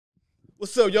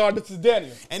What's up, y'all? This is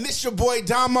Daniel. And this your boy,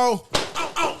 Domo.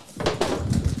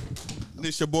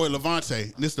 This your boy,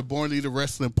 Lavonte. And this the Born Leader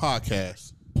Wrestling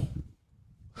Podcast.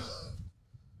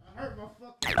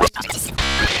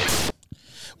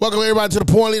 Welcome, everybody, to the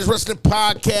Born Leaders Wrestling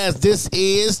Podcast. This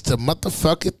is the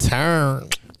motherfucking turn.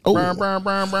 Oh, we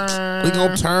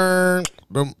gonna turn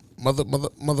the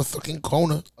motherfucking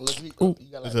corner. Unless you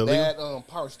got like bad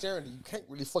power steering, you can't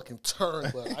really fucking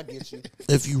turn, but I get you.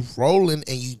 If you rolling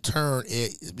and you turn,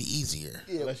 it'd be easier.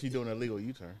 Yeah. Unless you're doing a legal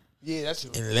U-turn. Yeah, that's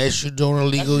true. Unless you're doing a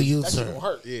legal That shit U-turn. don't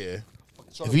hurt. Yeah.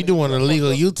 If you're doing a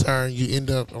legal U-turn, you end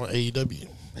up on AEW.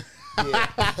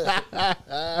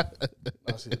 Yeah.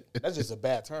 No, shit. That's just a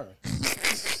bad turn.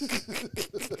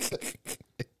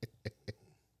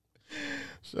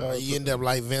 You end up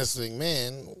like Vince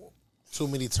McMahon. Too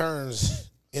many turns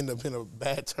end up in a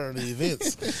bad turn of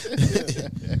events.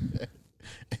 And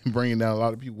bringing down a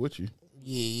lot of people with you.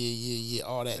 Yeah.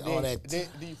 All that. Then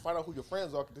you find out who your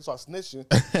friends are. They start snitching.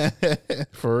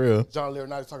 For real. John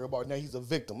Laurinaitis talking about now he's a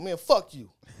victim. Man, fuck you.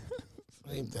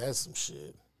 Ain't that some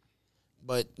shit?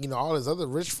 But you know, all his other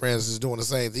rich friends is doing the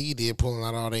same thing he did, pulling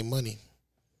out all their money.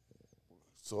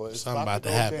 So it's Something about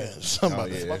to happen. It's about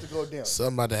to go down.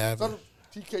 Something about to happen.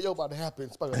 TKO about to happen.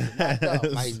 It's about to get knocked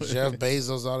out. Like Jeff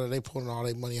Bezos, all that, they pulling all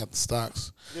their money out the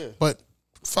stocks. Yeah. But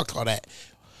fuck all that.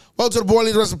 Welcome to the Born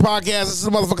Leaders Wrestling Podcast. This is the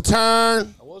motherfucking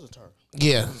turn. That was a turn.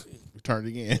 Yeah. We turned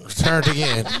again. Turned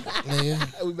again.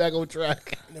 Nigga. We back on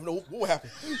track. I never know what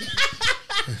happened.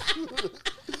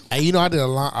 Hey, you know I did a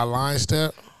line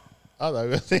step. I was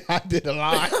going to say I did a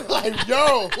line. Like,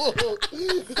 yo, all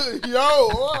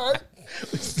right.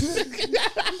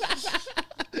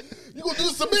 You gonna do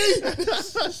this to me?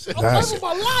 I'm living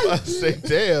my I life. say,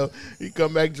 damn, you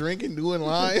come back drinking, doing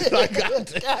lines. Like,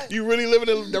 God, you really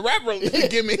living the rapper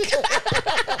gimmick.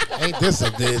 Ain't this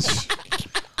a bitch?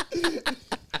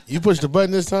 You push the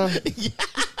button this time?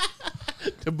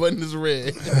 The button is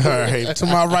red. All right. To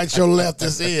my right, your left,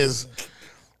 this is.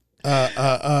 What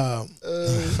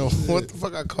the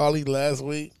fuck I called you last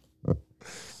week?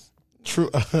 True.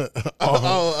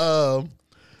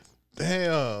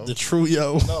 Damn. The true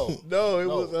yo. No, it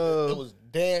was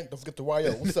Dan. Don't forget the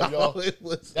YO. What's up, y'all? It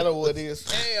was. I know what it is.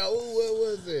 Damn, what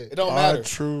was it? It don't matter.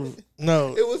 True.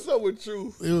 No. It was something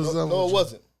true. It was No, it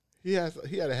wasn't. He had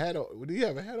a hat on. Did he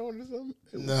have a hat on or something?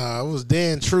 Nah, it was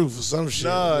Dan Truth or some shit.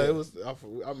 Nah, it was. I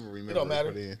remember. It don't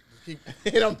matter. Then.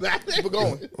 It don't matter. Keep it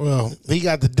going. Well, he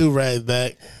got the do-rag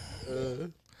back.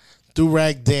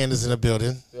 Do-rag Dan is in the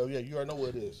building. Hell yeah, you already know what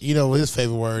it is. You know what his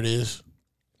favorite word is?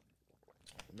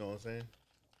 You know what I'm saying?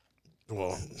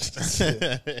 Well,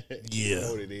 You yeah.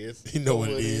 know what it is. You know what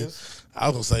it is. I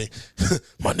was going to say,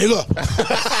 my nigga.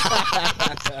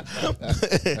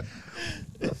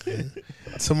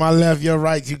 To my left, your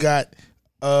right, you got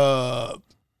LV,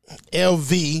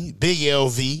 big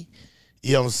LV.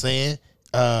 You know what I'm saying?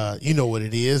 You know what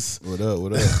it is. What up?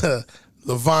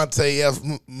 Lavonte F.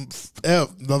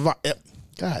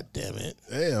 God damn it.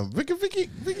 Damn, Vicky.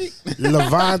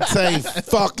 Lavonte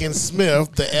fucking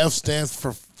Smith. The F stands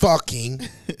for fucking.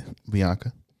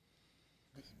 Bianca.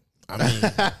 I mean,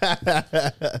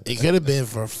 it could have been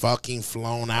for fucking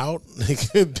flown out. It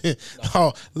could have been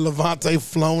Lavonte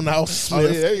flown out Smith.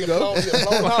 Oh, yeah, there you go.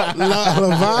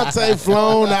 Lavonte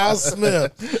flown out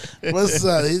Smith. What's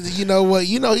up? You know what?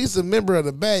 You know he's a member of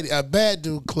the bad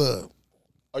dude club.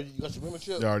 Oh, you got your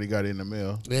membership? You already got it in the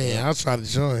mail. Yeah, I'm trying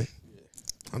to join.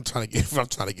 I'm trying to get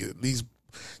at least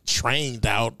trained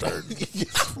out or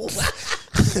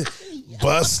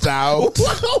bust out.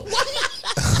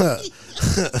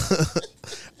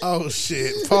 Oh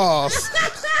shit! Pause.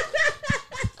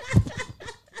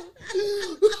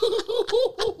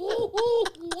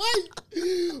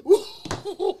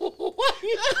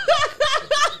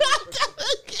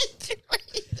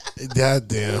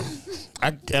 Goddamn.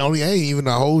 I ain't even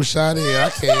a whole shot in. I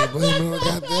can't blame no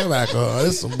goddamn alcohol.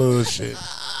 It's some bullshit.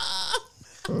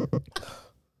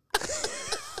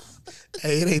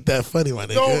 Hey, it ain't that funny, my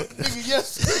nigga. No, nigga,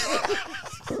 yes.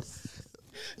 And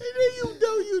then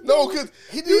you No, because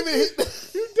he didn't even hit.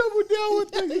 You double down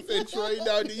with that. You said trained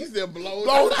out. Then you said blown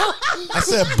No. out. I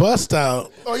said bust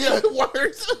out. Oh, yeah.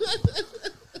 Worse.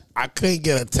 I couldn't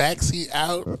get a taxi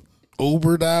out,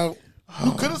 Ubered out.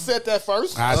 You could have said that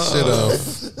first. I should have.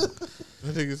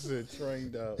 That nigga said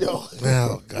trained out. Yo.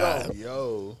 Oh, God.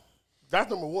 Yo. That's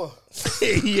number one.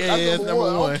 Yeah, that's number one.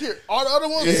 I don't care. All the other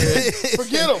ones,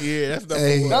 forget them. Yeah, that's number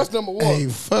Hey, one. That's number one. Hey,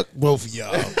 fuck both of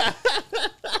y'all.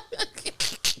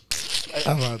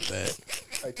 How about that?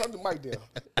 Hey, turn the mic down.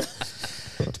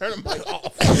 Turn the mic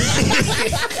off.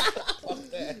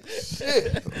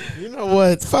 Shit. You know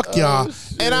what? Fuck y'all.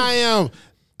 Shit. And I am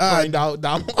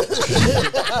Domo.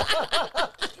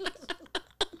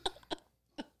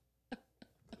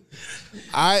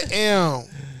 I am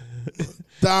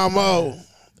Domo,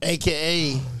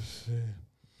 a.k.a.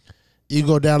 You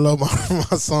go download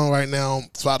my song right now on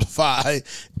Spotify,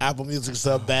 Apple Music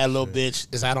stuff, Bad Little Bitch.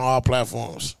 It's out on all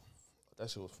platforms. That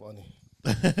shit was funny.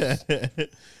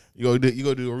 You go do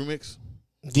a remix?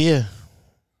 Yeah.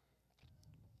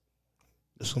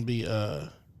 It's gonna be I'm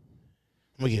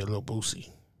gonna get a little Boosie.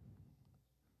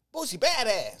 Boosie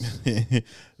badass. If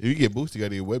you get Boosie, you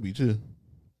gotta get Webby too.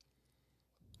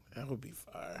 That would be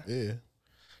fire. Yeah.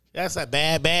 That's a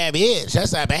bad bitch.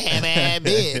 That's a bad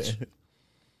bitch.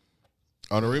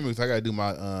 On the remix, I gotta do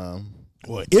my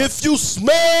What? If you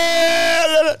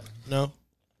smell it. No.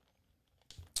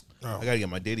 I gotta get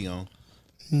my Diddy on.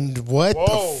 What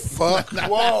the fuck?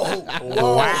 Whoa.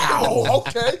 Wow.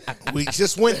 Okay. We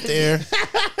just went there.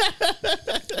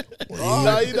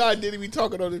 No, you know how Diddy be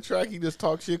talking on the track. He just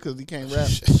talk shit because he can't rap.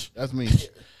 That's me.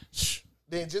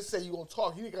 Then just say you gonna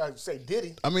talk. You gotta say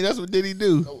Diddy. I mean, that's what Diddy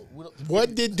do. No,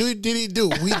 What did he do?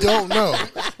 We don't know.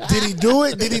 Did he do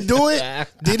it? Did he do it?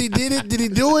 Did he did it? Did he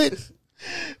do it?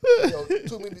 Yo,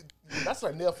 too many. That's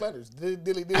like Neil Flanders.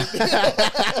 Dilly.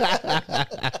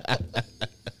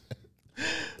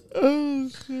 Oh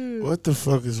shit! What the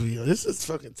fuck is we on? This is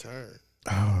fucking turn.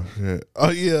 Oh shit!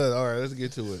 Oh yeah. All right, let's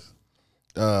get to it.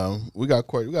 We got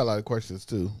a lot of questions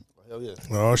too. Hell yeah.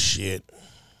 Oh shit.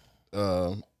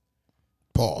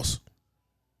 Pause.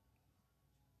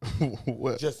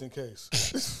 What? Just in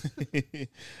case.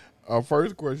 Our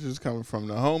first question is coming from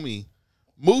the homie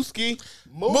Musgee.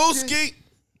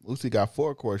 Musgee got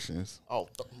 4 questions. Oh,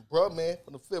 bro, man,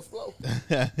 from the 5th floor.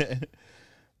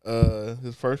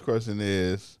 His first question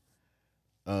is,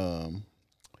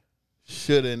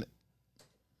 shouldn't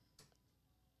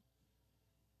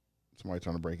somebody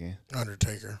trying to break in?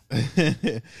 Undertaker.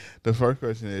 The first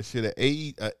question is, should an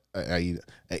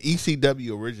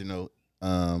ECW original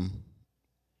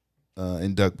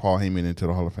induct Paul Heyman into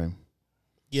the Hall of Fame?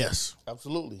 Yes.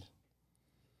 Absolutely.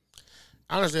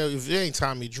 Honestly, if it ain't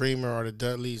Tommy Dreamer or the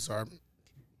Dudleys or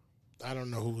I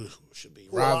don't know who should be.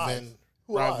 Who Robin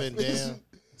alive? Dam.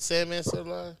 Sandman still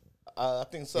alive? I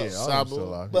think so. Yeah, all of them still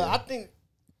alive, But yeah. I think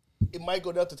it might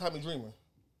go down to Tommy Dreamer.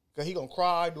 Because he going to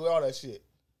cry, do all that shit.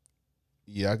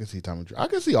 Yeah, I can see Tommy Dreamer. I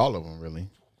can see all of them, really.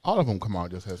 All of them come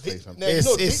out just have to say something. Now, you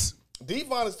know,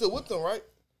 Devon is still with them, right?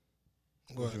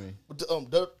 What you mean? With the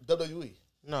WWE.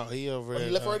 No, he over there.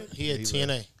 He left already? He at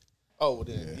TNA. Oh, well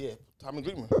then, yeah. Tommy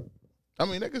Dreamer. I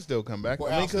mean, they can still come back. Or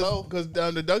I mean, Al Snow. because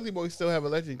the Dudley Boys still have a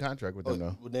legend contract with them,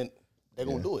 though. Well, then they're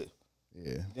going to do it.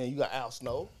 Yeah. Then you got Al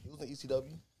Snow. He was in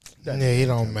ECW. Yeah, he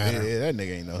don't matter. Yeah, that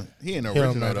nigga ain't no. He ain't no He don't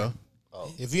original, matter. though.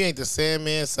 If you ain't the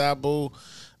Sandman, Sabu,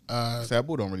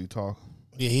 Sabu don't really talk.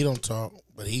 yeah, he don't talk,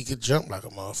 but he could jump like a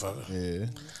motherfucker. Yeah.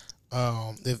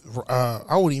 If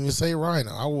I wouldn't even say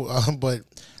Rhino, I would, but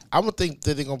I would think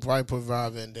that they're gonna probably put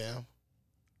Rob Van Dam.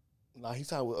 Nah, he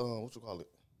signed with what you call it?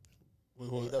 What?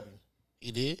 AEW.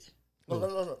 He did? No.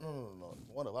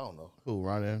 One of I don't know. Who,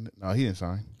 Ron? No, he didn't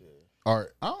sign. Yeah.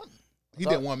 Or he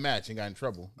did one match and got in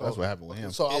trouble. That's what happened with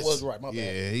him. So I was right. My bad.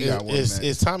 Yeah, he got one match.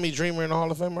 Is Tommy Dreamer in the Hall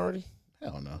of Fame already?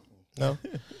 Hell no. No,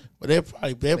 but they're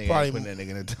probably Nigga ain't putting that nigga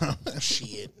in the time.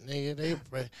 shit, nigga.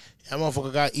 That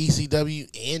motherfucker got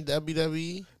ECW and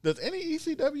WWE. Does any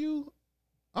ECW?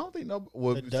 I don't think no.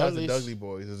 Well, The besides the Dudleys. Dudley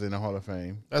Boys is in the Hall of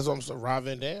Fame. That's what I'm saying. Rob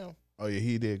Van Dam. Oh yeah,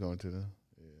 he did go into the.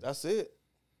 Yeah. That's it.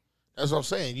 That's what I'm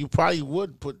saying. You probably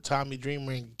would put Tommy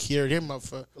Dreamer and carry him up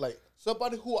for. Like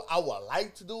somebody who I would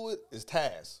like to do it is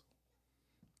Taz.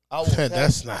 I want Taz.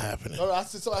 That's not happening. No, I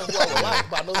said somebody who I would like,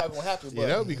 but I know that's gonna happen. Yeah, But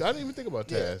that would be. I didn't even think about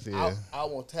Taz. Yeah. I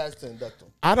want Taz to induct him.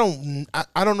 I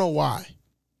don't know why.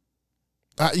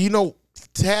 You know,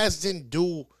 Taz didn't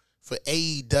do for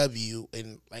AEW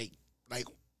and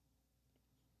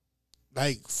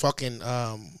like fucking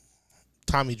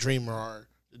Tommy Dreamer or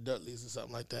the Dudleys or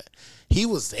something like that. He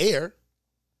was there,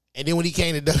 and then when he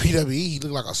came to WWE, he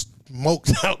looked like a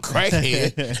smoked out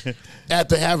crackhead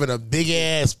after having a big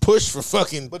ass push for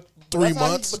fucking 3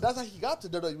 months. But that's how he got to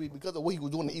WWE because of what he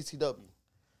was doing in ECW.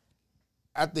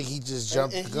 I think he just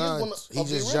jumped the gun. He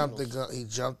just jumped the gun. He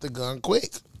jumped the gun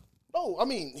quick. No, I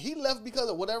mean he left because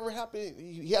of whatever happened.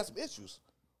 He had some issues.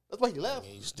 That's why he left.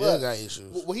 He still got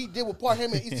issues. What he did with Paul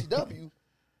Heyman in ECW.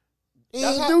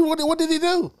 What did he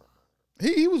do?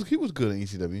 He was good in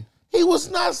ECW. He was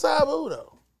not Sabu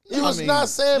though. He was not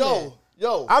Sandman.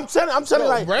 Yo, I'm telling you,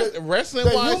 like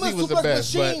wrestling wise, he was the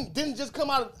best. Machine but didn't just come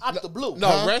out the blue.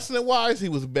 No, wrestling wise, he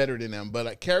was better than them. But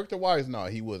like character wise, no,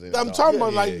 he wasn't. I'm talking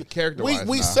about like character wise.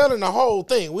 We selling the whole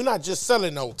thing. We're not just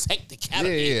selling no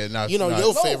technicality. Yeah.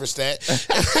 Your favorite stat.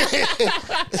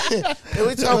 And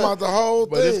we talking about the whole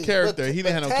thing. But his character, he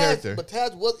didn't have no character. But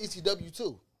Taz was ECW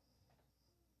too.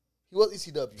 He was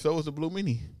ECW. So was the Blue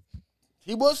Meanie.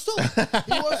 He was too.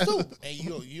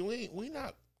 Hey, we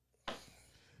not.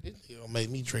 It don't make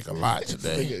me drink a lot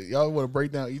today. Y'all want to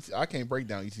break down? I can't break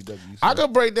down ECW. So. I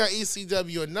can break down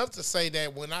ECW enough to say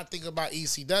that when I think about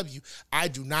ECW, I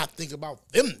do not think about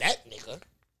that nigga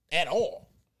at all.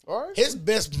 All right. His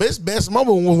best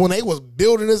moment was when they was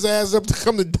building his ass up to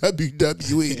come to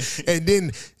WWE, and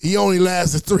then he only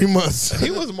lasted 3 months. He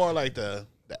was more like the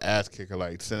ass kicker,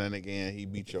 like sending again. He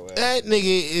beat your ass. That nigga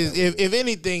is, if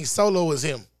anything, Solo is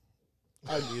him.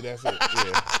 I agree. That's it.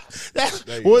 Yeah.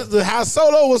 That was how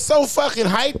Solo was so fucking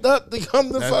hyped up to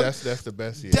come to fuck. That's the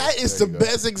best. Yeah. That is the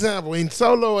best example. And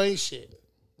Solo ain't shit.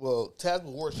 Well, Taz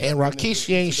was worse. And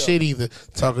Rikishi ain't shit either.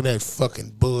 Talking that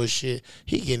fucking bullshit.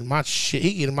 He getting my shit.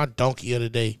 He getting my donkey of the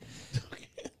day.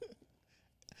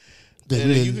 And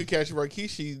then you could catch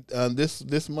Rikishi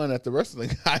this month at the Wrestling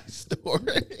Guy store.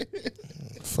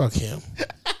 Fuck him.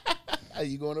 How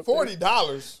you going up $40.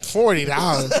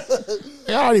 $40.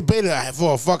 They already paid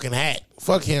for a fucking hat.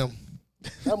 Fuck him.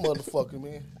 That motherfucker,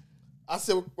 man. I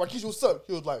said, Rikishi, what's up?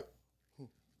 He was like,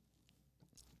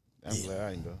 I'm glad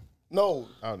I ain't go. No.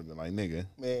 I would have been like, nigga.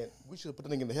 Man, we should have put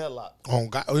the nigga in the headlock. Oh,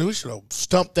 God. We should have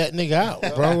stumped that nigga out,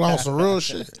 bro. On some real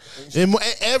shit. And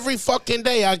every fucking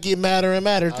day I get madder and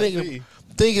madder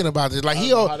thinking about this. Like, I don't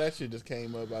know how that shit just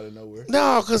came up out of nowhere.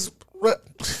 No, because we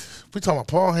talking about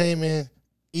Paul Heyman,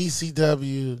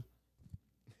 ECW.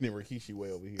 Then Rikishi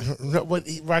way over here. But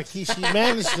Rikishi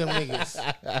managed them niggas.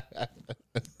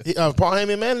 Paul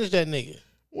Heyman managed that nigga.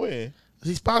 When?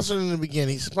 He sponsored in the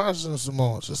beginning. He sponsored some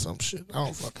Samoans or some shit. I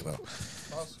don't fucking know.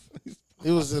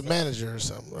 He was the manager or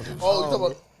something. Oh, you talking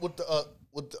about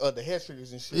with the hair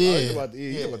triggers and shit. Yeah. You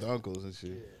talking about the uncles and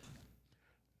shit.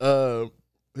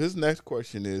 His next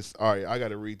question is, all right, I got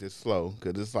to read this slow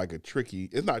because it's like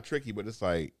it's not tricky, but it's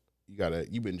like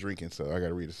you've been drinking, so I got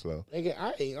to read it slow. Nigga,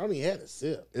 I only had a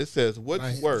sip. It says,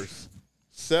 what's worse,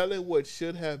 selling what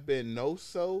should have been no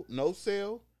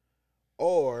sale,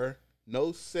 or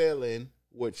no selling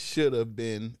what should have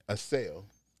been a sale?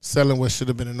 Selling what should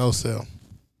have been a no sale.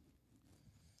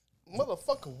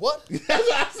 Motherfucker, what?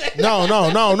 No.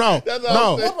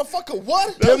 Motherfucker,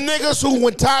 what? Them niggas who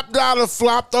when Top Dollar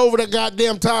flopped over the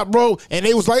goddamn top rope and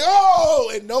they was like,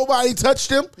 oh, and nobody touched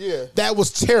them. Yeah. That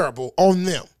was terrible on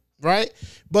them, right?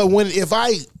 But if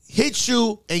I hit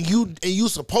you and you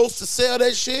supposed to sell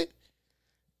that shit,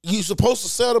 you supposed to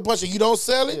sell the punch and you don't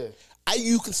sell it, yeah.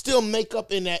 you can still make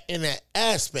up in that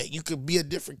aspect. You could be a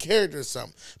different character or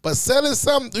something. But selling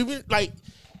something like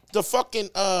the fucking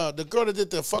the girl that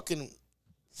did the fucking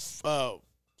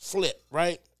flip,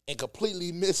 right? And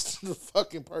completely missed the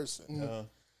fucking person.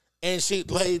 And she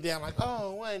laid down like,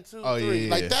 1, 2, 3. Yeah.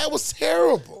 Like that was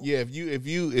terrible. Yeah, if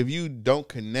you don't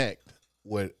connect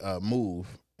with a move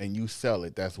and you sell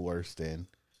it, that's worse than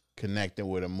connecting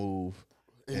with a move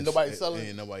and nobody selling.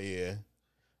 And nobody, yeah.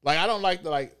 Like I don't like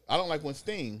when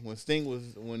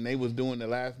they was doing the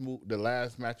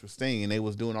last match with Sting, and they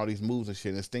was doing all these moves and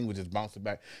shit, and Sting was just bouncing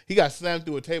back. He got slammed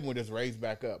through a table and just raised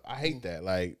back up. I hate that.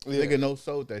 Like nigga no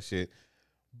sold that shit.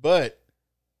 But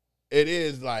it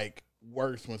is like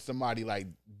worse when somebody like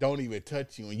don't even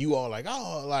touch you and you all like,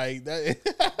 oh, like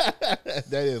that.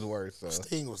 That is worse. So.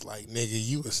 Sting was like, nigga,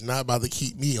 you is not about to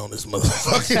keep me on this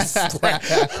motherfucking strap.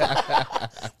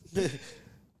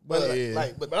 But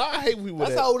I hate people.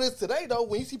 That's how it is today, though.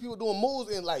 When you see people doing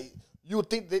moves and like you would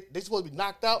think that they supposed to be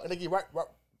knocked out and they get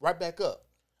right back up.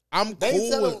 They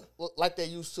ain't selling like they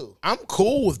used to. I'm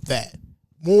cool with that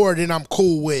more than I'm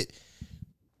cool with.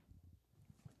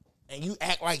 And you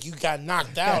act like you got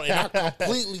knocked out and I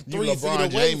completely 3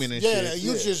 feet away.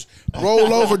 You just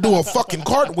roll over, do a fucking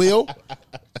cartwheel.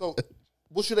 So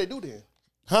what should they do then?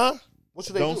 Huh? What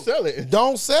should they do? Don't sell it.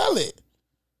 Don't sell it.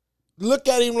 Look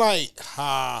at him like,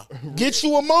 get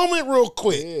you a moment real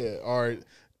quick. Yeah, or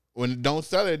when don't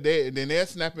sell it, then they'll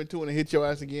snap into it and hit your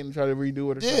ass again and try to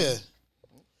redo it or something.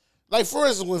 Like, for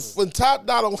instance, when Top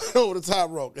Dollar went over the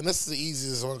top rope, and this is the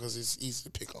easiest one because it's easy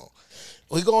to pick on.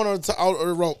 When he going on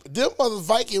the rope, them mother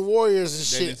Viking warriors and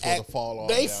shit, fall all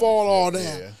down.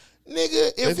 Yeah.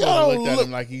 Nigga, if y'all don't look look at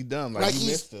him like he dumb, like he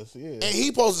missed us, and he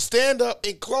supposed to stand up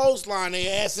and clothesline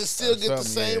their ass and still get the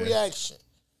same reaction.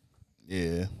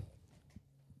 Yeah.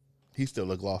 He still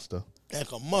look lost though. Like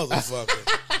a motherfucker.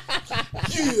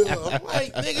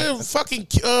 Like, nigga, fucking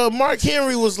Mark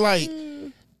Henry was like,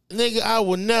 nigga, I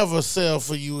will never sell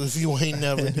for you if you ain't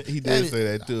never. He did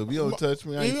say that too. If you don't touch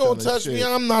me, I ain't you don't touch shit. me,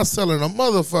 I'm not selling a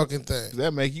motherfucking thing.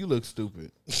 That make you look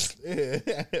stupid.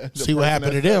 See what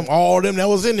happened to them? All them that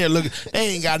was in there looking, they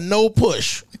ain't got no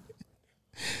push.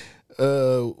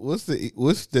 What's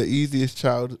the easiest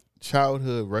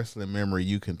childhood wrestling memory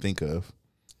you can think of?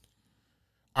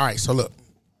 All right, so look,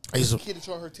 I used to Kitty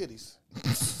showing her titties.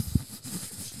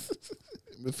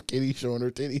 Miss Kitty showing her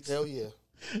titties. Hell yeah.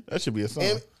 That should be a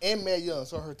song. And Mae Young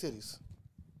showing her titties.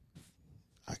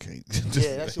 I can't.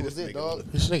 Yeah, that shit was it, dog.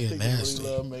 This nigga nasty.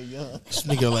 Really love Mae Young. This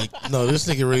nigga this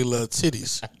nigga really love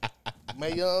titties.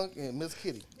 Mae Young and Miss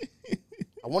Kitty.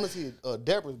 I want to see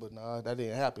Deborah's, but nah, that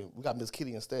didn't happen. We got Miss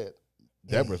Kitty instead.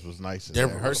 Deborah's was nice.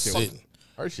 Deborah her was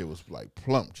shit was like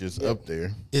plump, just up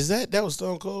there. Is that was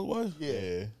Stone Cold's wife?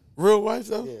 Yeah. Real wife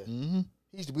though? Yeah. Mm-hmm.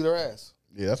 He used to beat her ass.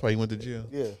 Yeah, that's why he went to jail.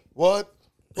 Yeah. What?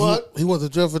 What? He went to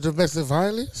jail for domestic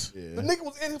violence? Yeah. The nigga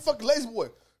was in his fucking lazy boy.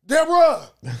 Deborah!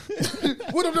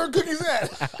 Where them darn cookies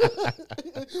at?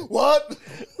 What?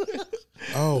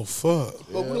 Oh, fuck.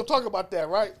 But we're going to talk about that,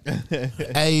 right?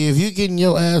 Hey, if you're getting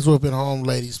your ass whooped at home,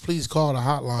 ladies, please call the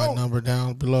hotline number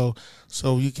down below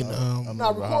so you can...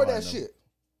 Now record that shit.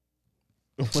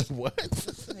 What?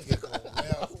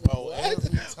 Every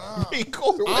time.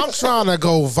 I'm trying to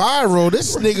go viral.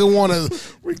 This nigga want to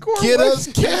get us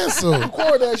canceled.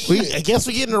 Record that shit. I guess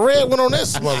we getting the red one on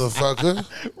this motherfucker.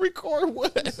 Record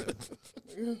what?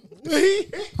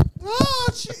 Oh,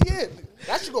 shit, yeah.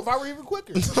 That should go viral even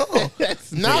quicker. No,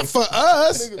 not for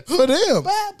us, for them.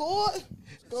 Bad boy.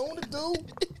 Going to do.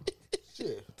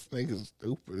 Shit. This nigga's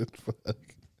stupid as fuck.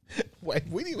 Wait,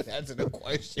 we didn't even answer the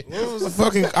question. What was the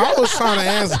fucking... I was trying to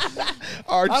answer.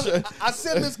 I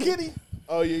said Miss Kitty.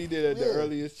 Oh, yeah, you did the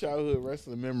earliest childhood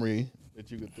wrestling memory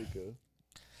that you could think of.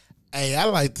 Hey, I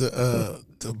like the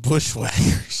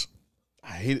Bushwhackers.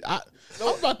 I'm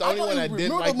about the only one that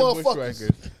didn't like the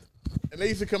Bushwhackers. And they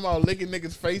used to come out licking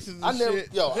niggas' faces and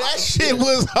shit. That shit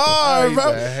was hard,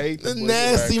 bro. I hate the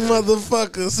nasty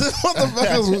motherfuckers. The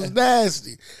motherfuckers was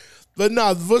nasty. But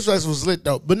no, the Bushwhackers was lit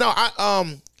though. But no,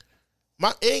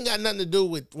 it ain't got nothing to do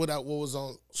with what was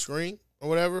on screen or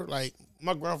whatever. Like,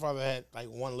 my grandfather had like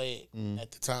one leg at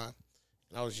the time,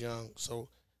 and I was young, so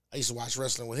I used to watch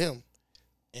wrestling with him.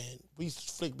 And we used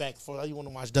to flick back for, you want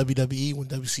to watch WWE when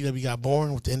WCW got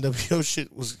born with the NWO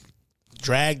shit was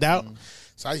dragged out.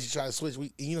 So I used to try to switch.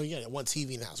 You had one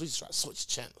TV in the house. We used to try to switch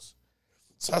channels.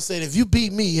 So I said, if you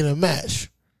beat me in a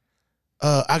match,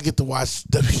 I get to watch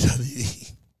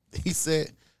WWE. He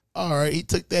said, all right. He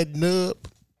took that nub.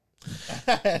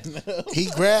 He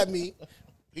grabbed me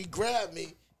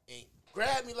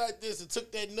like this and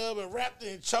took that nub and wrapped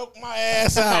it and choked my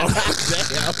ass out.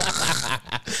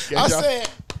 I said,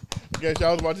 guess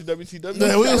y'all was watching WCW?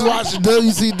 No, we was watching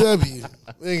WCW.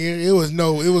 It was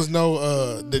no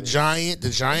the Giant. The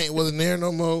Giant wasn't there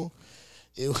no more.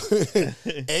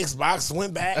 Xbox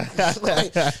went back.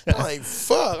 I'm like,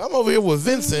 fuck, I'm over here with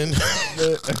Vincent.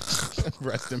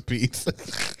 Rest in peace.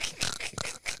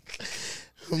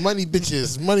 Money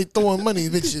bitches, money throwing money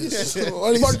bitches.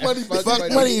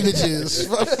 Fuck money bitches.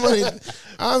 Fuck money.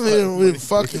 I'm here with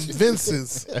fucking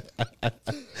Vincent's.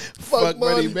 Fuck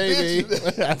money, baby.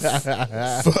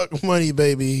 Fuck money,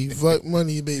 baby. Fuck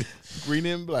money, baby. Green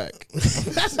and black.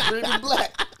 Green and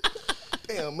black.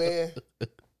 Damn, man.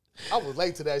 I was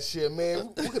late to that shit, man.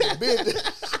 We could have been there.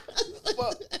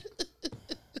 Fuck.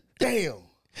 Damn.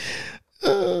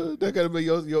 That gotta be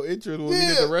your intro when we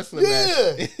did the wrestling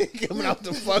match. Coming out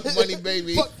the fuck money,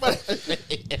 baby. Fuck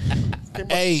money.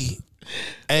 Hey.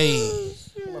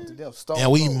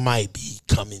 And we might be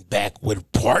coming back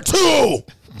with part 2.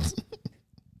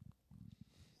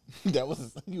 That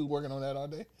was you working on that all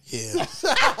day? Yeah.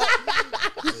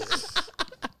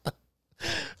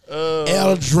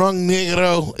 El Drunk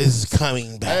Negro is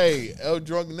coming back. Hey, El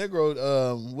Drunk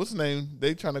Negro, what's his name?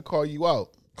 They trying to call you out.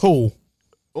 Cool.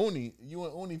 Uni, you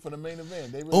and Uni for the main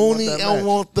event. They really Uni, want that I match.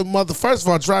 want the mother. First of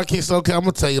all, Dry Kicks, okay, I'm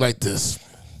going to tell you like this.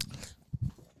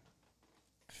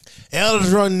 El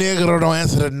Drunk Negro don't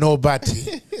answer to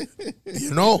nobody.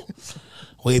 You know?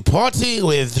 We party,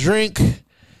 we drink,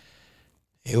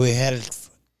 and we had a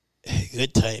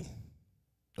good time.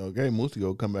 Okay, Musgee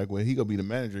gonna come back with. He gonna be the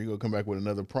manager. He gonna come back with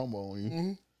another promo on you.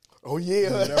 Mm-hmm. Oh yeah,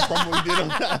 that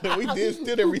promo we did still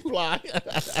didn't reply.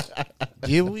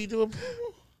 Did we do a promo?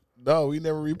 No, we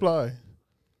never reply.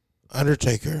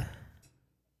 Undertaker.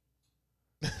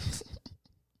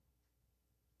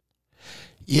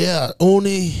 Yeah,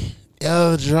 Uni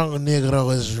El Drunk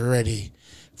Negro is ready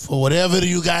for whatever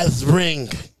you guys bring.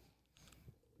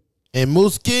 And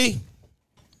Musgee,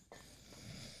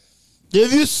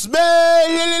 If you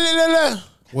smell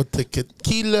what the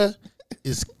tequila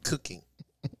is cooking.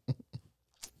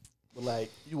 But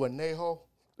like, you a neho?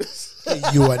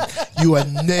 You a neho. You a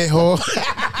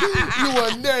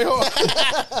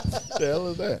neho? The hell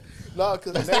is that? No,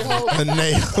 because a neho, A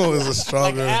neho is a like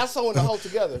stronger. an asshole and a hoe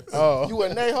together. Oh. You a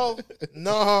neho?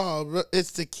 No, bro,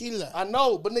 it's tequila. I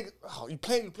know, but nigga, you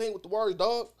playing with the words,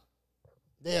 dog.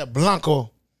 Yeah,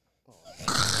 Blanco. A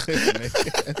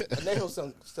neho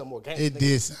sound more gangster. It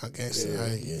did sound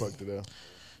gangster. Yeah, fucked it up.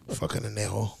 Fucking a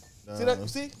neho. See that? You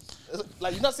see? It's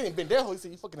like, you're not saying pendejo, you say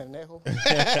you fucking a neho.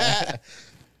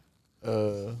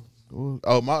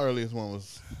 My earliest one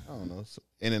was, I don't know,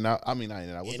 In and Out. I mean, not In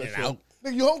and Out. What's In that and show? Out.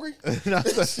 Nigga, you hungry?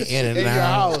 In and In your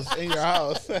out. house. In your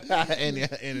house. In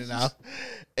and Out.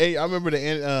 Hey, I remember the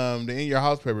In Your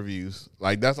House pay-per-views.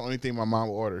 Like, that's the only thing my mom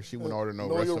would order. She wouldn't order no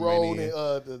Know Your Role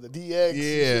WrestleMania. and the DX.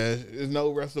 Yeah, there's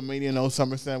no WrestleMania, no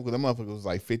SummerSlam, because them motherfuckers was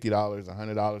like $50,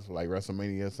 $100 for like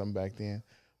WrestleMania or something back then.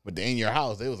 But the In Your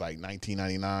House, it was like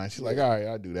 $19.99. She's like, all right,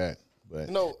 I'll do that. But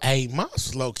You know, Hey,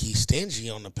 mom's low key stingy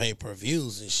on the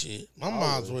pay-per-views and shit. My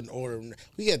mom's wouldn't order.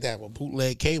 We had to have a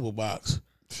bootleg cable box.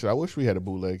 shit, I wish we had a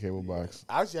bootleg cable box.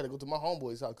 I actually had to go to my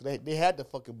homeboy's house because they had the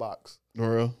fucking box.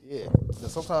 For real? Yeah.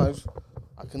 And sometimes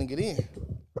I couldn't get in. It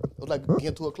was like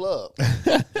getting to a club.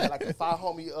 Had like a 5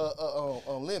 homie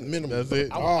limit. Minimum. That's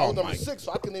it. I was number 6,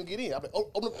 so I couldn't even get in. I mean,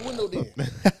 open up the window then.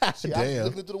 Shit, I was Damn.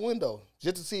 looking through the window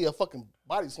just to see a fucking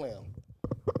body slam.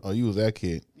 Oh, you was that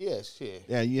kid. Yeah, shit.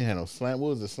 Yeah, you had no slam. What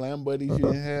was the slam buddies you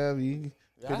didn't have? You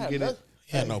I couldn't had get nothing.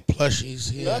 it. Had no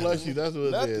plushies. Yeah. Nothing. Plushy, that's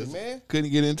what Nothing, it is. man.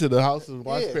 Couldn't get into the house to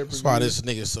watch Yeah. pay-per-view. That's why this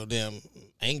nigga so damn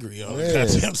angry all the Yeah.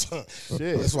 goddamn time.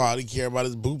 Shit. That's why all he care about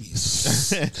his boobies.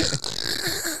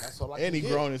 That's all I And he could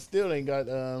get. grown and still ain't got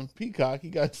Peacock.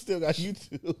 He still got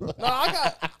YouTube. No,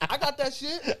 I got that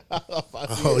shit.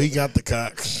 Oh, he got the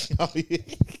cock. Oh, yeah.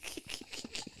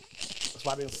 That's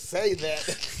why I didn't say that.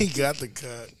 He got the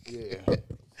cock. Yeah.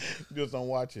 Just don't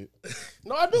watch it.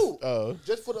 No, I do. Oh.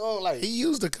 Just for the like. He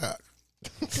used the cock.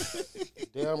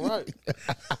 Damn right.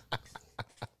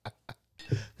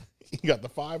 You got the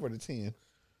 5 or the 10?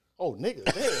 Oh, nigga,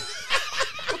 damn.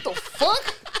 What the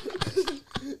fuck?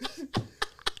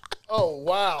 Oh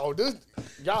wow,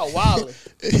 y'all wildin'.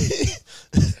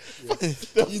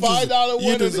 The $5 one.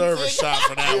 You deserve a shot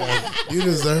for that one. You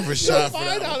deserve a shot for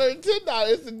that one. $5 and $10.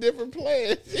 It's a different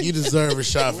plan. You deserve a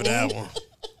shot for that one.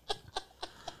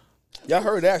 Y'all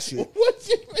heard that shit. What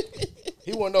you mean?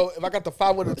 He wanna know if I got the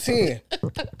 5 or the 10.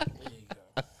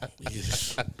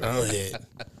 Yes. Go ahead.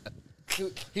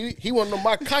 He wanna know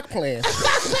my cock plan.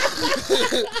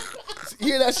 You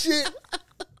hear that shit?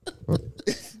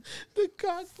 The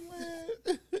cock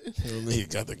plan. He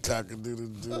got the cock and do the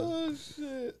do. Oh,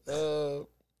 shit.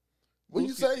 What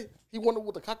you say? He wondered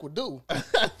what the cock would do. I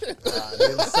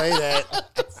didn't say that.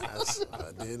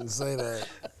 I didn't say that.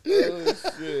 Oh,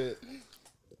 shit.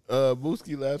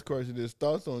 Musgee, last question is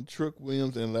thoughts on Trick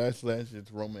Williams and Lash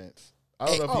Lash's romance. I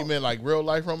don't know if he meant like real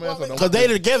life romance or no. Because they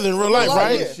together in real life,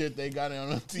 right? Yeah. Shit they got it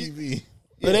on TV.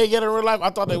 But they get in real life? I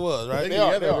thought they was, They right?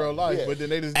 together in are, real life, yeah. but then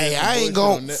they just. Hey, did some I ain't bullshit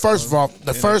going on net-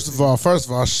 first of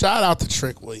on- all, shout out to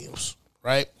Trick Williams,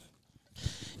 right?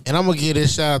 And I'm gonna give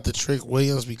this shout out to Trick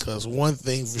Williams because one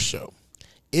thing for sure.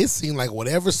 It seemed like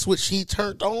whatever switch he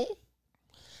turned on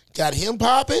got him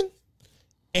popping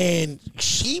and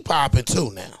she popping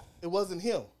too now. It wasn't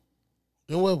him.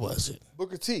 And what was it?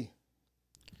 Booker T.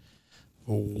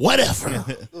 Whatever.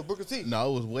 It was Booker T. No,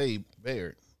 it was Wade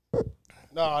Baird.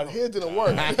 No, his didn't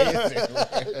work.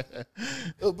 It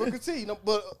was Booker T. You know,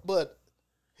 but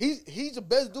he's the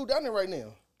best dude down there right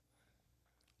now.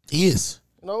 He is.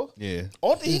 You know? Yeah.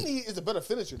 Only thing he needs is a better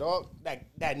finisher, dog.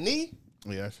 That knee,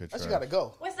 Yeah, that shit. that shit trash. gotta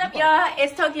go. What's up, y'all?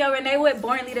 It's Tokyo Renee with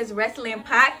Born Leaders Wrestling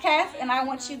Podcast, and I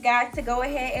want you guys to go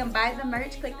ahead and buy the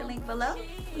merch. Click the link below.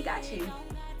 We got you.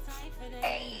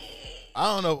 Hey.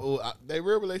 I don't know. They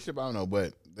real relationship. I don't know,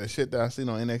 but the shit that I seen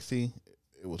on NXT,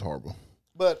 it was horrible.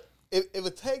 But if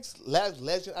it takes Lash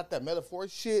Legend out that metaphor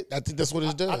shit, I think that's what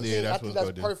it's doing. I think that's that's what it's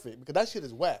gonna do. perfect because that shit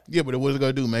is whack. Yeah, but what is it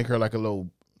gonna do? Make her like a little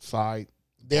side?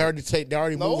 They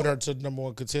already No. moving her to the number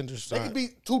one contender They side. could be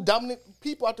two dominant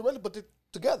people out the wrestling, but they're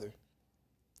together.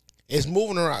 It's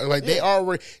moving around. Like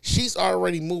she's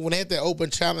already moving. They had that open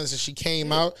challenge and she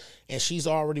came out and she's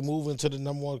already moving to the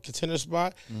number one contender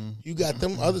spot. You got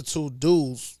them other two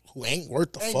dudes who ain't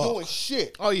worth the Ain't fuck. doing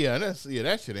shit. Oh yeah, that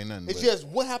shit ain't nothing. It's but- just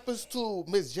what happens to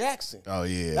Miss Jackson. Oh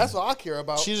yeah, That's all I care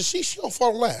about. She gonna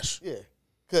fall Lash. Yeah.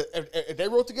 Because if they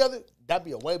roll together, that'd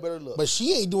be a way better look. But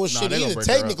she ain't doing shit they gonna either. break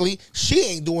her up. Technically, she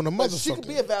ain't doing a But motherfucker. she could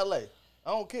be a valet.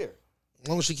 I don't care. As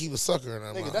long as she keep a sucker in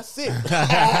her Nigga, mouth. that's it.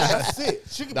 That's it.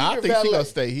 She could Nah, I be think your she valet. gonna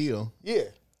stay heel. Yeah.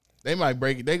 They might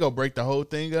break it. They go break the whole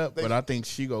thing up, but I think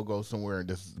she go somewhere and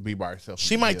just be by herself.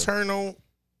 She might turn on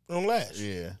Lash.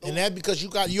 Yeah. And that because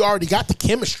you already got the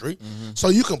chemistry. So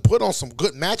you can put on some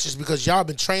good matches because y'all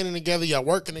been training together, y'all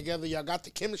working together, y'all got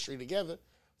the chemistry together.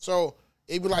 So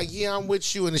it'd be like, yeah, I'm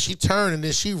with you, and then she turn and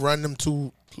then she run them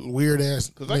two weird ass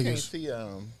niggas. Because I can't see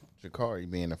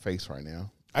Jakari being a face right now.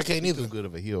 I can't either. Too good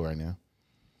of a heel right now.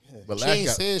 But She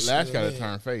Lash got to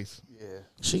turn face. Yeah.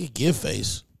 She could give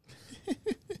face.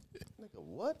 Nigga,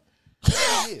 what?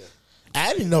 Yeah.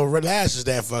 I didn't know Lash is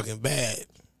that fucking bad.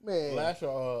 Man. Lash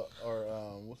or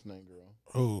what's the name, girl?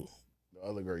 Who? The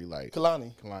other girl you like.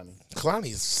 Kalani. Kalani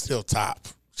is still top.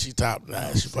 She top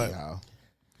Lash. But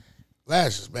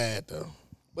Lash is bad though.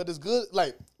 But it's good.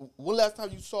 Like, when last time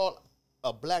you saw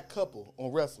a black couple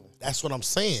on wrestling? That's what I'm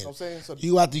saying. You know what I'm saying? So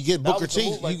you have to get Booker was the T.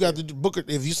 move right You got there. to do Booker.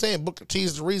 If you're saying Booker T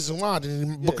is the reason why,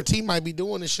 then Booker T might be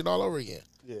doing this shit all over again.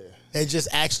 Yeah. And just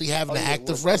actually having an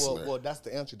active well, wrestler. Well, that's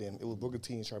the answer then. It was Booker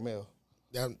T and Charmel.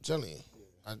 I'm telling you.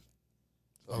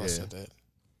 I said that.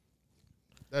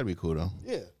 That'd be cool though.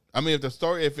 Yeah. I mean, if the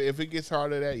story, if it gets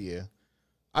harder, that yeah.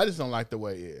 I just don't like the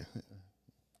way.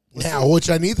 Now, which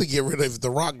I need to get rid of is the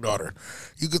Rock daughter.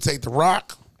 You could take the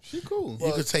Rock. She cool.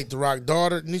 You could take the Rock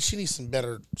daughter. And she needs some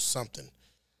better something.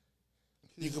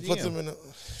 You could put them in a.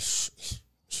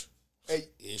 Hey,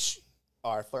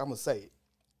 all right, fuck, I'm gonna say it.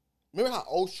 Remember how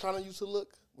old Shauna used to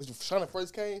look when Shauna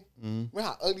first came? Remember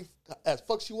how ugly as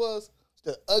fuck she was?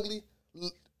 The ugly,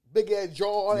 big ass jaw,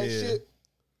 all that shit.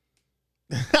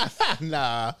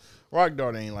 Nah, Rock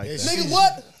daughter ain't like that. Nigga,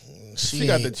 what? She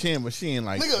got the chin, but she ain't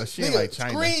like she ain't like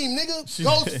China. Scream, nigga.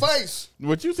 Ghost face.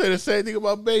 What you say the same thing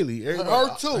about Bailey?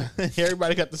 Her too.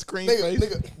 Everybody got the scream Nigga,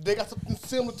 face. they got something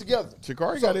similar together.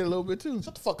 Shikari got it a little bit too.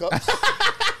 Shut the fuck up.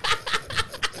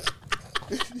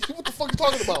 What the fuck you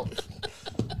talking about?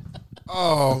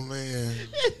 Oh, man.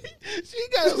 She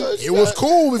got a little. It was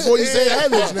cool before you said that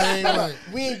bitch name. Like,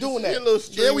 We ain't doing that.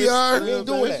 yeah, we are. We ain't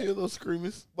doing that. She a little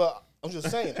screamers. But I'm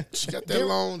just saying. She got that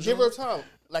long Give jaw. her time.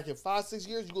 Like in 5-6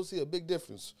 years, you gonna see a big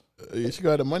difference. She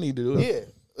got the money to do it.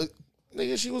 Yeah.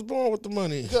 Nigga, she was born with the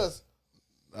money. Because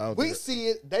I don't we think- see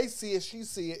it, they see it, she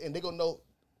see it, and they gonna know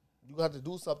you gonna have to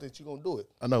do something. She gonna do it.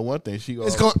 I know one thing. She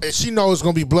It's going. She knows it's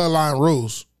gonna be bloodline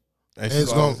rules, and it's she's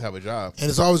gonna- always have a job. and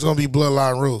it's always gonna be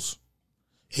bloodline rules.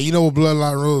 And you know what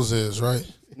bloodline rules is, right?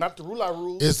 Not the rule out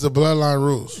rules. It's the bloodline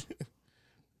rules.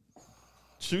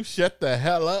 You shut the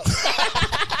hell up.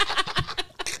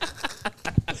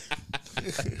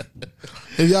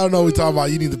 If y'all know what we talking about,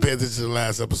 you need to pay attention to the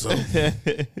last episode.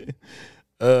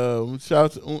 Shout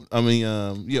out to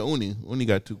Uni. Uni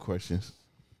got 2 questions.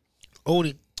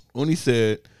 Oni, Uni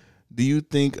said, "Do you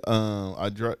think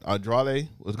Andrade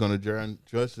was going to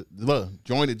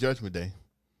join the Judgment Day?"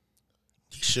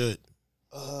 he should.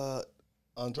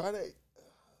 Andrade.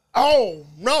 Oh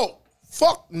no!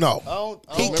 Fuck no!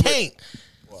 I He don't can't.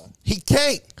 He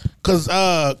can't. Cause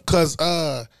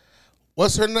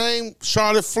what's her name?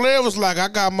 Charlotte Flair was like, I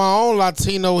got my own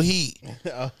Latino heat.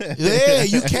 Yeah,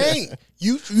 you can't.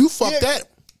 You fuck that.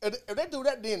 If they do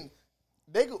that, then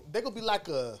they gonna be like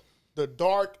the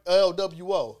dark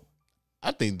LWO.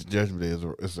 I think the Judgment Day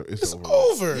is It's over.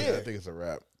 over. Yeah, I think it's a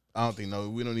wrap. I don't think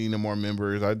we don't need no more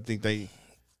members. I think they.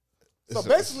 So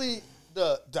basically,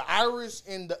 the Irish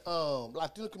and the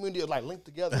Latino community are like linked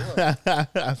together. Huh?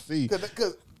 I see.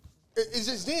 Because it's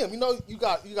just them. You know, you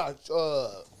got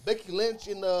Becky Lynch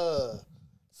and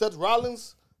Seth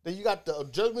Rollins. Then you got the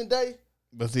Judgment Day.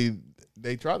 But see,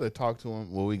 they tried to talk to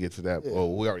him. Well, we get to that. Yeah.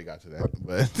 Well, we already got to that.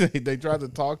 But they tried to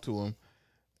talk to him,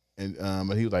 and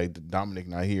but he was like, Dominic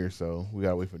not here, so we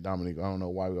gotta wait for Dominic. I don't know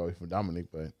why we gotta wait for Dominic,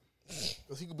 but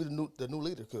Because he could be the new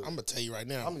leader. Cause I'm gonna tell you right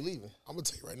now. I'm leaving. I'm gonna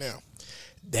tell you right now.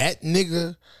 That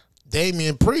nigga,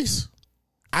 Damian Priest,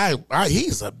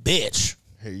 he's a bitch.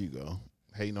 here you go,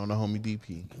 hating on the homie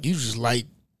DP. You just like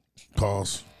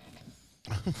pause.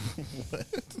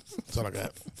 That's all I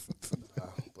got.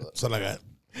 That's all I got.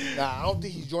 Nah, I don't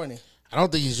think he's joining. I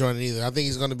don't think he's joining either. I think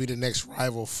he's going to be the next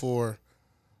rival for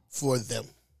them.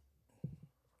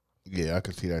 Yeah, I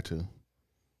could see that too.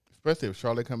 Especially if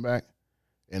Charlotte come back,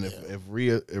 and if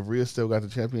Rhea still got the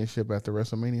championship after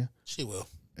WrestleMania, She will.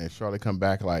 and Charlotte come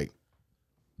back like,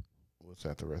 what's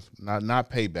after WrestleMania? Not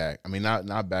Payback. I mean, not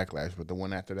Backlash, but the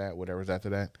one after that, whatever's after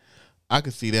that. I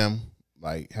could see them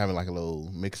like having like a little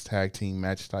mixed tag team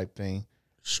match type thing.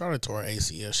 Charlotte tore her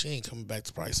ACL. She ain't coming back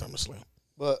to probably SummerSlam.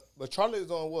 But Charlotte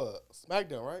is on what?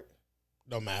 SmackDown, right?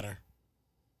 Don't matter.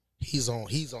 He's on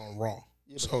Raw.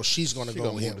 Yeah, So she's going to She go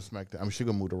gonna with move him. to SmackDown. I mean, she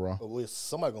gonna move to Raw. But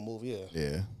somebody gonna move, yeah.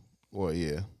 Yeah. Well,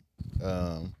 yeah.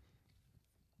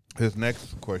 His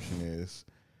next question is,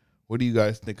 What do you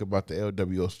guys think about the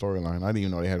LWO storyline? I didn't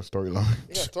even know they had a storyline.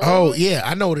 Oh yeah,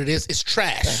 I know what it is. It's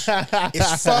trash.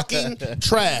 It's fucking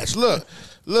trash. Look.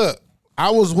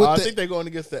 I was with. I think they're going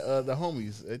against the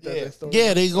homies.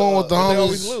 Yeah, they going with the homies. They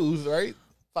always lose, right?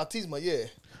 Fatisma, yeah.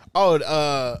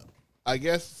 Oh, I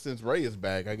guess since Ray is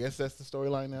back, I guess that's the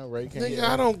storyline now. Ray can't. Nigga,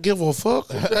 I don't give a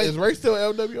fuck. Is Ray still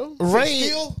LWO? Ray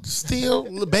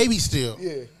still, baby still.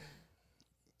 Yeah.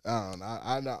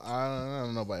 I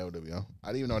don't know about LWO. I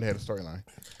didn't even know they had a storyline.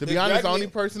 To be honest, the only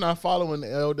person I follow in the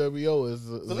LWO is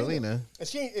Zelina. And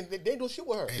they ain't doing shit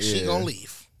with her. And she gonna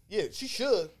leave. Yeah, she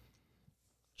should.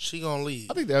 She gonna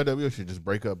leave. I think the LWO should just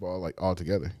break up all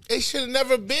together. It should have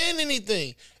never been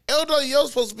anything. LWO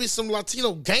supposed to be some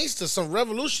Latino gangsters, some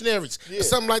revolutionaries, or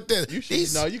something like that. You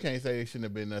can't say it shouldn't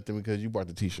have been nothing because you bought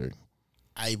the T-shirt.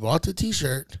 I bought the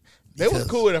T-shirt. They was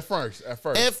cool at first.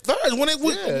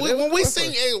 When we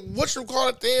sing what you call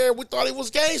it there, we thought he was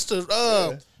gangster.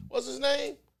 What's his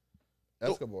name?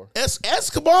 Escobar.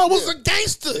 Escobar was a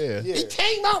gangster. Yeah. He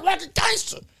came out like a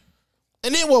gangster.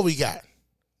 And then what we got?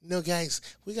 No, guys,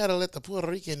 we gotta let the Puerto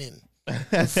Rican in. Get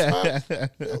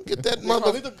that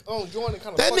mother.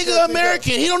 That nigga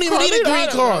American. He don't even need a green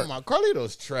card.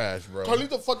 Carlito's trash, bro.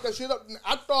 Carlito fucked that shit up.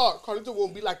 I thought Carlito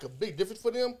wouldn't be like a big difference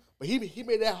for them, but he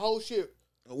made that whole shit.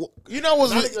 You know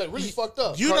what's really fucked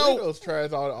up? You Carlito's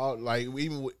trash all like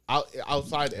even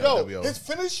outside the LWO. His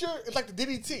finisher is like the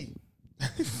DDT.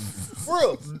 For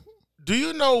real. Do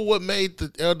you know what made the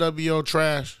LWO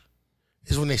trash?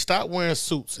 Is when they stopped wearing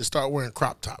suits and start wearing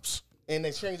crop tops. And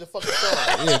they changed the fucking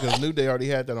song. Yeah, because New Day already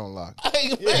had that on lock. Hey,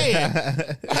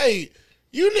 man. Hey,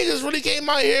 you niggas really came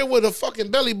out here with a fucking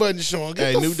belly button showing.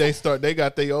 New Day they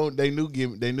got their own, they new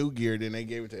gear, then they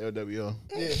gave it to LWO.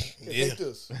 Yeah. Take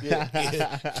this.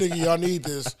 Nigga, y'all need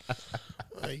this.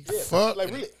 Like, fuck. Like,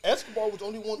 really, Escobar was the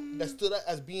only one that stood out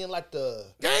as being like the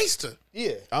gangster.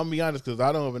 Yeah. I'll be honest, because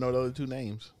I don't even know the other two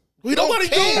names. We don't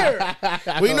care.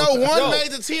 We know one made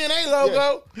the TNA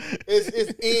logo. Yeah. It's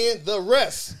in the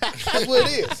rest. That's what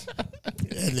it is.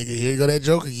 Yeah, nigga, here you go that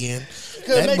joke again.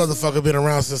 That motherfucker been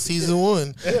around since season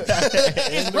 1. Yeah.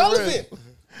 It's relevant.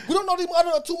 We don't know these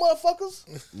other two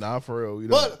motherfuckers. Nah, for real.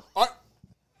 But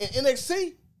in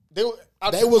NXT, they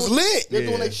was lit. They're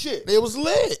doing their shit. They was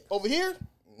lit. Over here,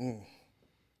 T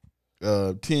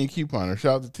and Couponer.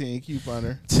 Shout out to T and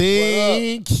Couponer.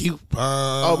 T and Coupon.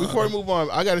 Oh, before we move on,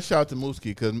 I got to shout out to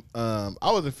Musgee because I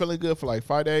wasn't feeling good for like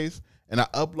 5 days, and I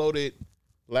uploaded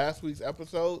last week's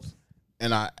episodes,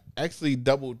 and I actually I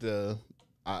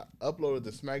uploaded the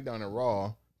SmackDown and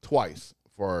Raw twice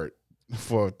for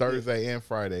Thursday and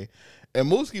Friday, and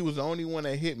Musgee was the only one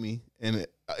that hit me, and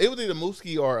it was either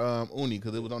Musgee or Uni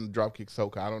because it was on the Dropkick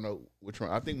Soca. I don't know which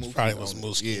one. I think Musgee probably was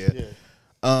Musgee.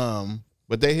 Yeah.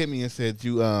 But they hit me and said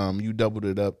you doubled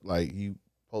it up, like you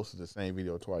posted the same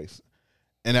video twice.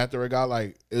 And after it got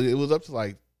like it was up to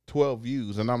like 12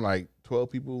 views, and I'm like 12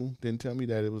 people didn't tell me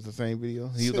that it was the same video.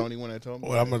 He was the only one that told me.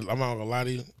 Well, I'm not gonna lie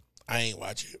to you, I ain't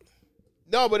watch it.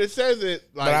 No, but it says it.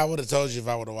 Like, but I would have told you if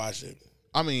I would have watched it.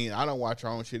 I mean, I don't watch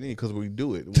our own shit in because we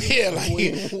do it.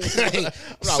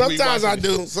 Sometimes I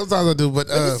do. But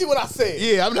let me see what I said.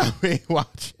 Yeah, I'm not really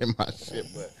watching my shit,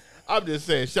 but. I'm just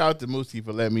saying, shout out to Musgee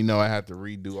for letting me know I have to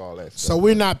redo all that stuff. So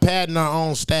we're not padding our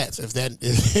own stats. If that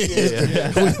is,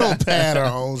 we don't pad our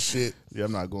own shit. Yeah,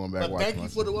 I'm not going back. But thank you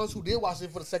for the ones who did watch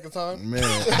it for the second time. Man.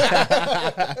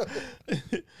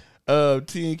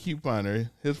 T and Couponer,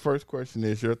 his first question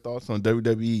is your thoughts on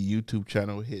WWE YouTube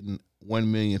channel hitting 1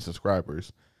 million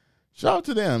subscribers. Shout out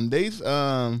to them. They's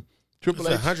Triple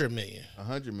H 100 million.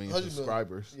 100 million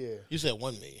subscribers. Yeah. You said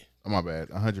 1 million. Oh, my bad.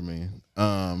 100 million.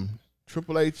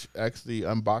 Triple H actually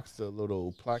unboxed the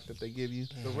little plaque that they give you.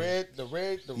 The red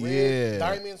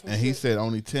diamonds. And he said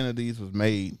only 10 of these was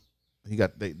made.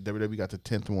 WWE got the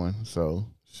 10th one. So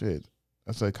shit,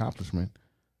 that's an accomplishment.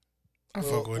 I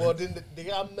fuck with it. Well, then they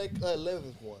gotta make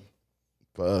 11th one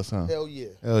for us, huh? Hell yeah.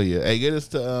 Hey, get us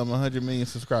to 100 million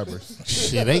subscribers.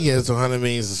 Shit, they get us to 100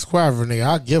 million subscribers, nigga.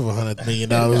 I'll give $100 million.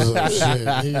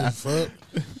 Shit, fuck.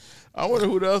 I wonder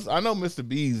who else. I know Mr.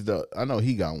 B's. I know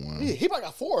he got one. Yeah, he probably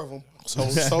got 4 of them. So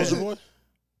Soulja Boy?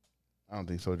 I don't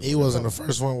think Soulja Boy. He wasn't the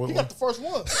first one. He got the first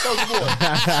one.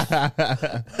 Soulja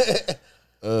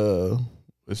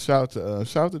Boy. Shout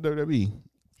out to WWE.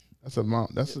 That's something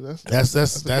that's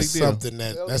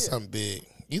something big.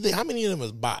 You think how many of them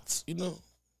is bots? You know,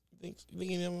 you think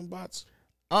any of them bots?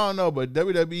 I don't know, but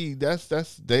WWE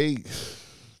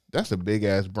that's a big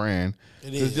ass brand.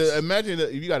 It is. Imagine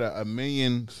if you got a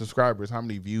million subscribers, how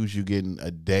many views you getting a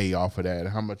day off of that?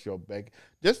 How much your back?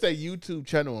 Just that YouTube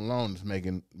channel alone is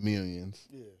making millions.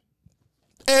 Yeah.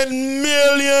 And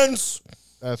millions.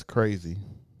 That's crazy.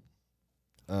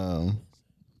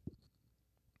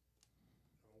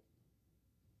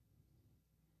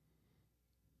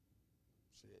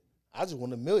 I just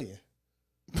want $1 million.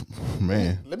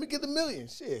 Man. Let me get the $1 million.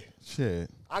 Shit.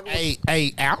 Hey,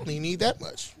 I don't even need that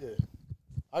much. Yeah.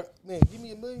 Man, give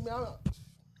me $1 million, man.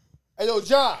 Hey, yo,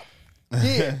 job.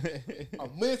 Yeah.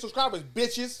 1 million subscribers,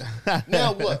 bitches.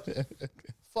 Now what?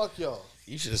 Fuck y'all.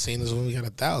 You should have seen us when we got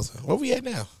 1,000. Where we at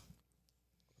now?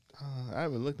 I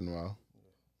haven't looked in a while.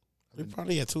 We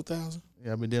probably at 2,000.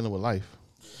 Yeah, I've been dealing with life.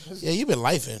 Yeah, you been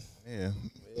lifing. Yeah.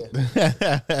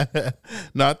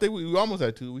 No, I think we almost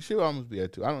at 2. We should almost be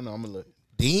at 2. I don't know. I'm gonna look.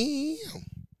 Damn.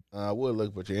 I would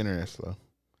look, but your internet's slow.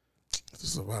 This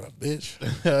is about a bitch.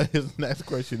 His next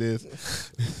question is: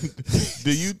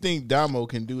 do you think Domo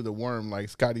can do the worm like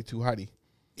Scotty too hotty?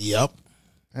 Yep.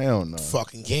 Hell no.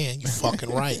 Fucking can. You fucking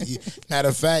right. Matter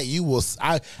of fact, you will.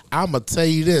 I'm gonna tell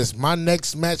you this. My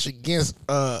next match against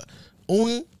Un,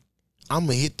 I'm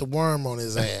gonna hit the worm on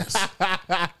his ass.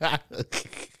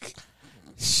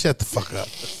 Shut the fuck up.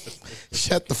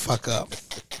 Shut the fuck up.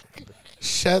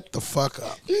 Shut the fuck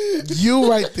up. You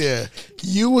right there.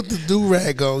 You with the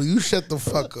do-rag on. You shut the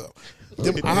fuck up.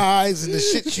 Them eyes and the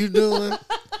shit you doing.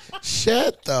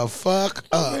 Shut the fuck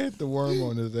up. Hit the worm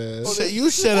on his ass. You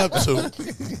shut up too,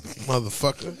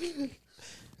 motherfucker.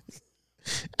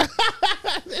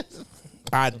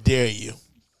 I dare you.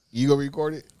 You gonna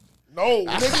record it? No,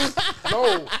 nigga.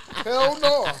 No. Hell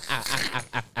no.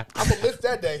 I'm gonna miss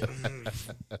that day.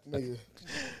 Nigga.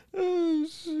 Oh,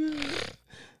 shit.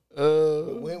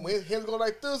 When him go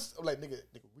like this, I'm like, nigga,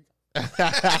 we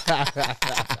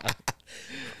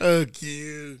Oh,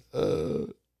 cute.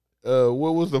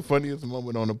 What was the funniest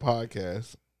moment on the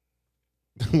podcast?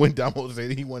 When Domo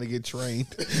said he want to get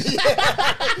trained. Hey, you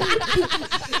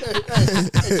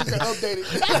can update it.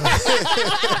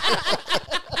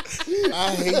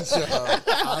 I hate y'all. I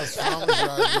promise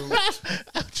y'all,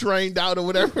 dude. Trained out or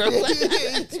whatever.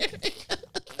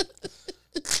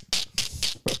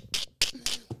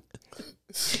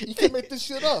 You can't make this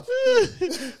shit up.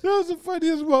 That was the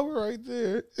funniest moment right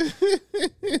there.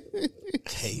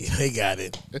 Hey, they got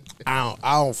it. I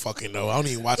don't fucking know. I don't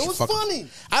even watch It the was fucking. funny.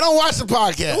 I don't watch the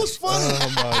podcast. It was funny. Oh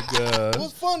my god. It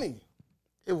was funny.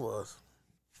 It was.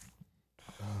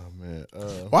 Oh man.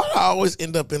 Why do I always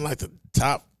end up in like the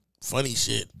top funny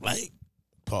shit? Like,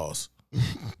 pause.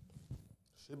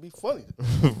 Should be funny.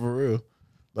 For real.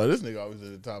 No, this nigga always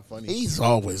at the top funny. He's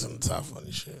always in the top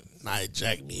funny shit. Nah, it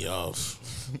jacked me off.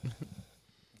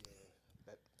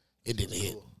 It didn't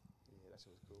hit. Yeah, that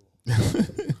shit was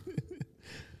cool.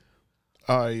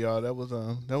 All right, y'all. That was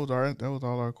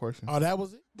all our questions. Oh, that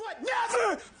was it? But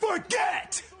never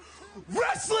forget,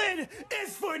 wrestling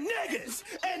is for niggas,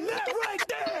 and that right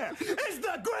there is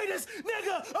the greatest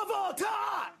nigga of all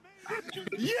time.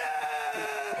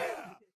 Yeah!